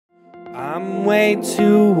I'm way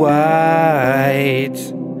too white.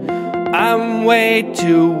 I'm way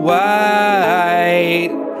too white.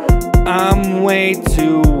 I'm way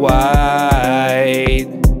too white.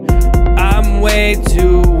 I'm way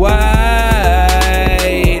too white.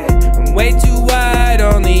 I'm way too white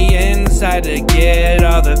on the inside to get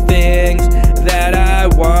all the things that I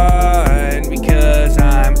want. Because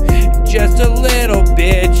I'm just a little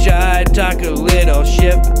bitch. I talk a little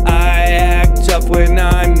shit. I act tough when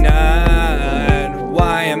I'm not.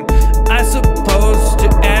 Why am I supposed to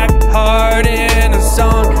act hard in a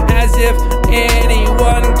song as if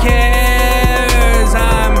anyone cares?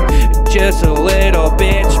 I'm just a little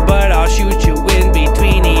bitch, but I'll shoot you in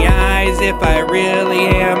between the eyes if I really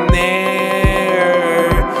am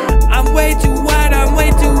there. I'm way too white, I'm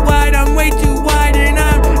way too white, I'm way too white, and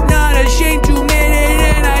I'm not ashamed to admit it,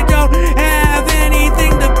 and I don't have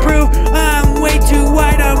anything to prove. I'm way too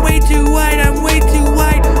white, I'm way too white, I'm way too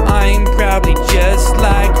white. I'm probably just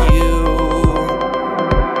like you.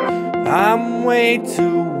 I'm way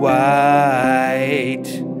too white.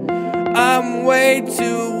 I'm way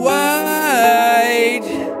too white.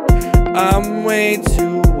 I'm way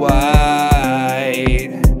too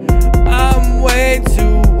white. I'm way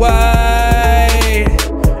too white.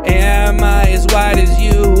 Am I as white as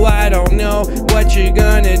you? I don't know what you're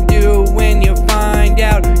gonna do when you find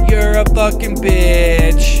out you're a fucking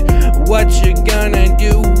bitch. What you gonna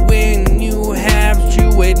do when you have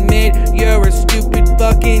to admit you're a stupid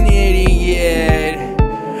fucking idiot?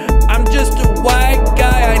 I'm just a white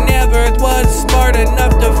guy, I never was smart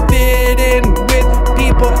enough to fit in with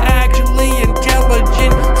people actually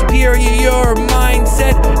intelligent. Superior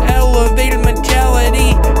mindset, elevated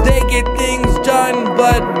mentality, they get things done,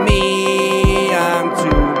 but me, I'm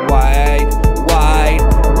too white, white,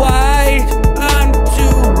 white. I'm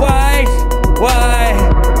too white, white,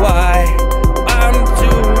 white. I'm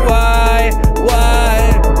too white,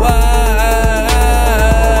 white, white.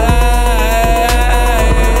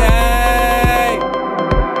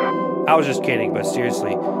 I was just kidding, but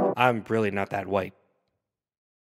seriously, I'm really not that white.